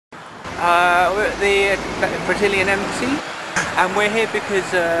We're at the Brazilian embassy, and we're here because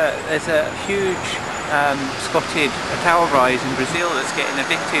there's a huge squatted tower rise in Brazil that's getting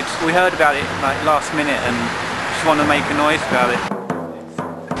evicted. We heard about it like last minute and just want to make a noise about it.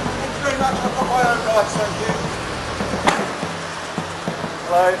 Thank you very much. I've got my own rights, thank you.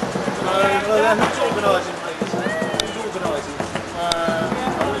 Hello. Hello. Who's organising, please? Who's organising?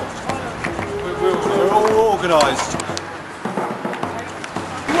 We're all organised.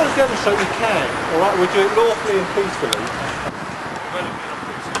 If you want to demonstrate, we can. Alright, we'll do it lawfully and peacefully.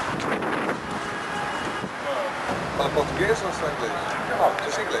 Fala português ou só inglês? Oh,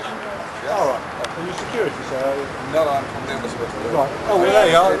 just English. Yes. Alright. Are you security, sir? No, I'm from the embassy. Right. Oh, well, there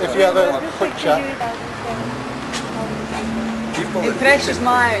you are. If you have a quick chat. Em Prestes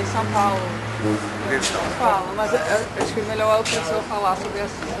Maia, em São Paulo. Então. Fala, mas acho que é melhor outra pessoa falar sobre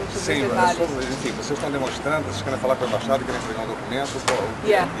os Sim, detalhes. enfim, vocês estão demonstrando, vocês querem falar com a embaixada, querem entregar documento?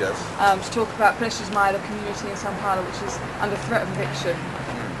 Yeah. Yes. To talk about Prestes Maia, the community in São Paulo, which is under threat of eviction.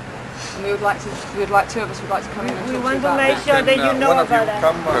 And we would like two of us would like to come in and talk to you about We want to make sure that you know about that.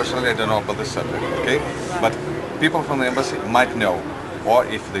 Personally, I don't know about this subject, okay? Right. But people from the embassy might know. Or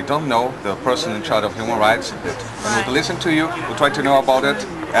if they don't know, the person in charge of human rights did. And would listen to you, would try to know about it,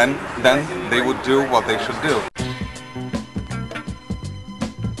 and then they would do what they should do.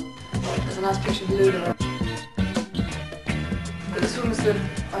 There's a nice picture of Luna. But this one was the,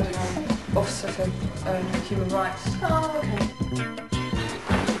 I don't know, officer for human rights. Oh, okay.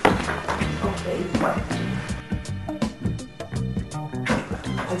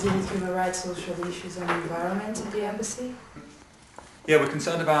 I deal with human rights, social issues and environment at the embassy. Yeah, we're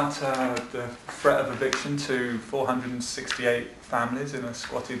concerned about the threat of eviction to 468 families in a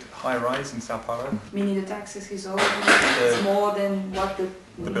squatted high-rise in Sao Paulo. Meaning the taxes he's owed is more than what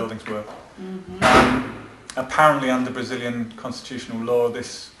the building's worth. Mm-hmm. Apparently under Brazilian constitutional law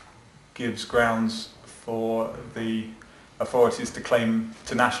this gives grounds for the authorities to claim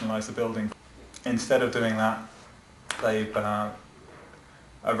to nationalise the building. Instead of doing that, they've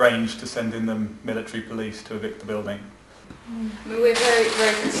arranged to send in the military police to evict the building. I mean, we're very,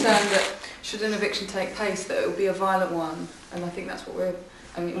 very concerned that should an eviction take place, that it will be a violent one, and I think that's what we're.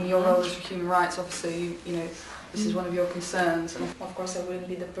 I mean, in your role as a human rights officer, you know, this is one of your concerns. And of course, I wouldn't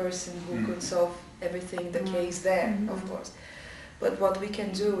be the person who could solve everything, the case there, of course. But what we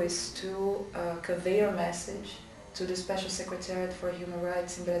can do is to convey our message to the Special Secretariat for Human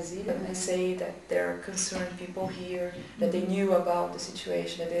Rights in Brazil and say that there are concerned people here, that they knew about the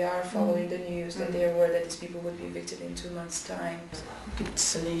situation, that they are following the news, that they are aware that these people would be evicted in 2 months' time. A good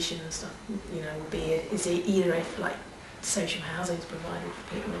solution and stuff, you know, would be either if like social housing is provided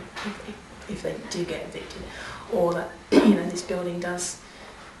for people if they do get evicted, or that you know this building does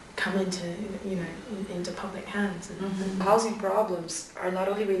come into into public hands. And Housing problems are not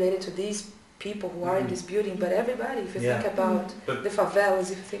only related to these people who are in this building, but everybody. If you think about the favelas,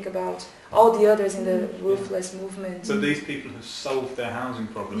 if you think about all the others in the roofless movement. But these people have solved their housing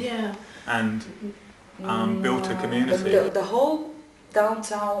problem and built a But community. the whole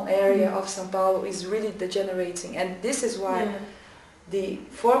downtown area of São Paulo is really degenerating, and this is why the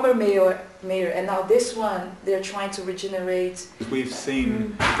former mayor and now this one, they're trying to regenerate. We've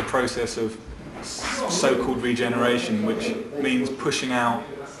seen the process of so-called regeneration, which means pushing out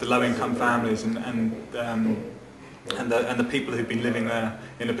the low-income families and the people who've been living there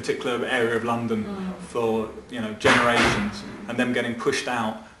in a particular area of London for generations, and them getting pushed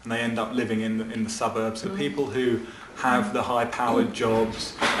out, and they end up living in the suburbs. The people who have the high-powered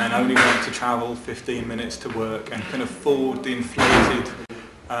jobs and only want to travel 15 minutes to work and can afford the inflated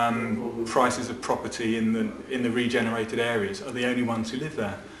prices of property in the regenerated areas are the only ones who live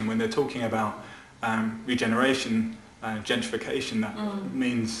there. And when they're talking about regeneration, gentrification, that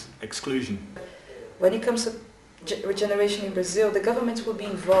means exclusion. When it comes to regeneration in Brazil, the government will be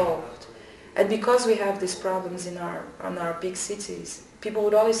involved, and because we have these problems in our big cities, people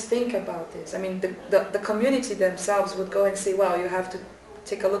would always think about this. I mean, the community themselves would go and say, well, you have to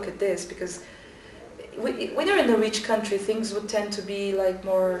take a look at this, because when you're in a rich country, things would tend to be like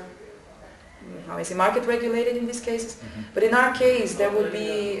more, how I say, market regulated in these cases. But in our case, there would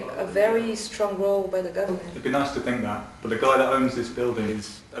be a very strong role by the government. It'd be nice to think that, but the guy that owns this building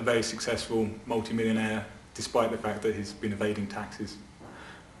is a very successful multi-millionaire, despite the fact that he's been evading taxes,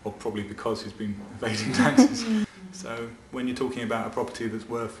 or probably because he's been evading taxes. So when you're talking about a property that's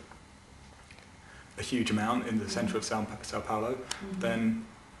worth a huge amount in the centre of Sao Paulo, then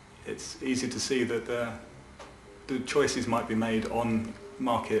it's easy to see that the choices might be made on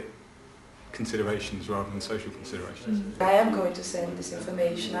market considerations rather than social considerations. I am going to send this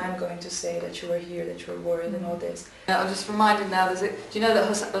information, I am going to say that you are here, that you are worried and all this. I'm just reminded now, do you know that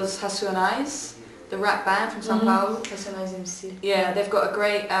Os Racionais, the rap band from São Paulo? Racionais MC. Yeah, they've got a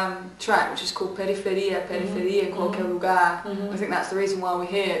great track which is called Periferia, Periferia em qualquer lugar. I think that's the reason why we're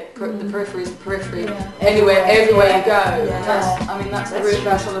here. The periphery is the periphery. Yeah. Anywhere, everywhere you go. Yeah. And that's the root of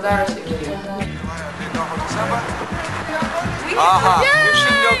our solidarity. Aha, you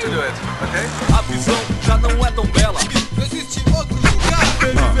should know to do it, okay? A visão já não é tão bela. Não existe outro lugar.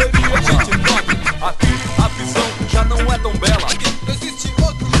 Periferia, a gente dorme. A visão já não é tão bela. Não existe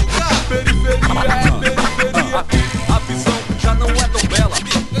outro lugar. Periferia é periferia. A visão já não é tão bela.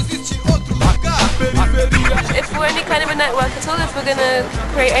 Não existe outro lugar. Periferia. If we're any kind of a network at all, if we're going to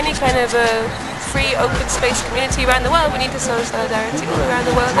create any kind of a free open space community around the world, we need to show solidarity all around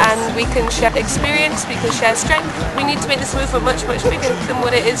the world, and we can share experience, we can share strength. We need to make this movement much bigger than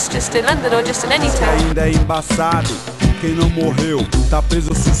what it is just in London or just in any town. Ainda é embaçado, quem não morreu tá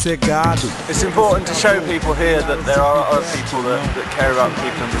preso sossegado. It's important to show people here that there are other people that care about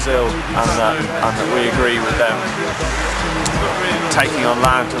people in Brazil, and that we agree with them taking on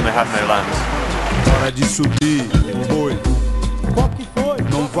land when they have no land. Hora de subir, boi. Qual que foi?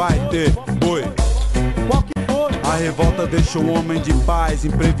 Não vai ter boi. Qual que foi? A revolta deixou o homem de paz,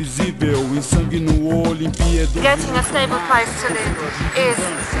 imprevisível, em sangue no olho, impiedo. Getting a stable place to live is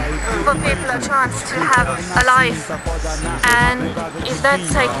for people a chance to have a life, and if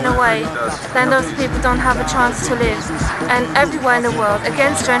that's taken away, then those people don't have a chance to live. And everywhere in the world,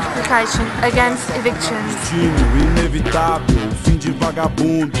 against gentrification, against evictions. Destino inevitável, o fim de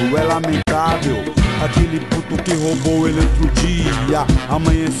vagabundo é lamentável. Aquele puto que roubou ele outro dia,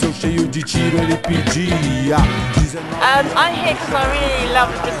 amanheceu cheio de tiro, ele pedia. I'm here because I really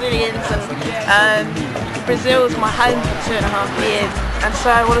love Brazilians, and Brazil was my home for 2.5 years, and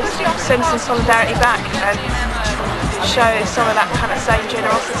so I want to send some solidarity back and show some of that kind of same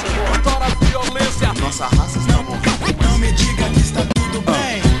generosity. Nossa raça está morrendo. Não me diga que está tudo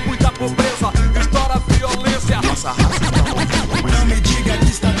bem. Muita pobreza, estoura a violência. Nossa raça está morrendo. Não me diga que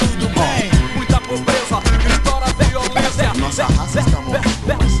está tudo bem. Muita pobreza, estoura a violência. Nossa raça está morrendo.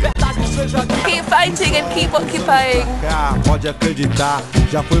 Verdade seja dita. Keep fighting and keep occupying. Pode acreditar,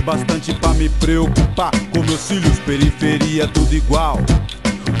 já foi bastante pra me preocupar. Com meus filhos, periferia, tudo igual.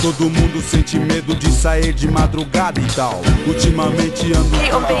 Todo mundo sente medo de sair de madrugada e tal. Ultimamente ando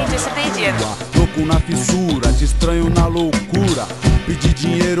louco na fissura, te estranho na loucura. Pedir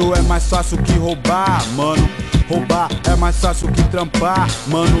dinheiro é mais fácil que roubar, mano. Roubar é mais fácil que trampar,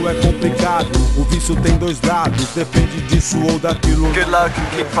 mano, é complicado. O vício tem dois lados, depende disso ou daquilo. Good luck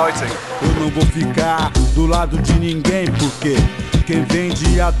and keep fighting. Eu não vou ficar do lado de ninguém, porque quem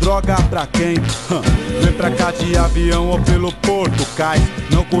vende a droga pra quem? Vem pra cá de avião ou pelo porto, cais.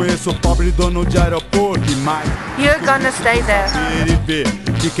 Não conheço o pobre dono de aeroporto e mais. You're gonna stay there. Ele vê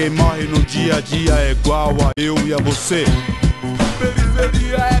que quem morre no dia a dia é igual a eu e a você.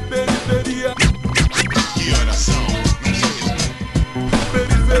 Periferia é periferia. Que oração?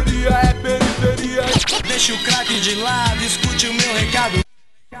 Periferia é periferia. Deixa o crack de lado, escute o meu recado.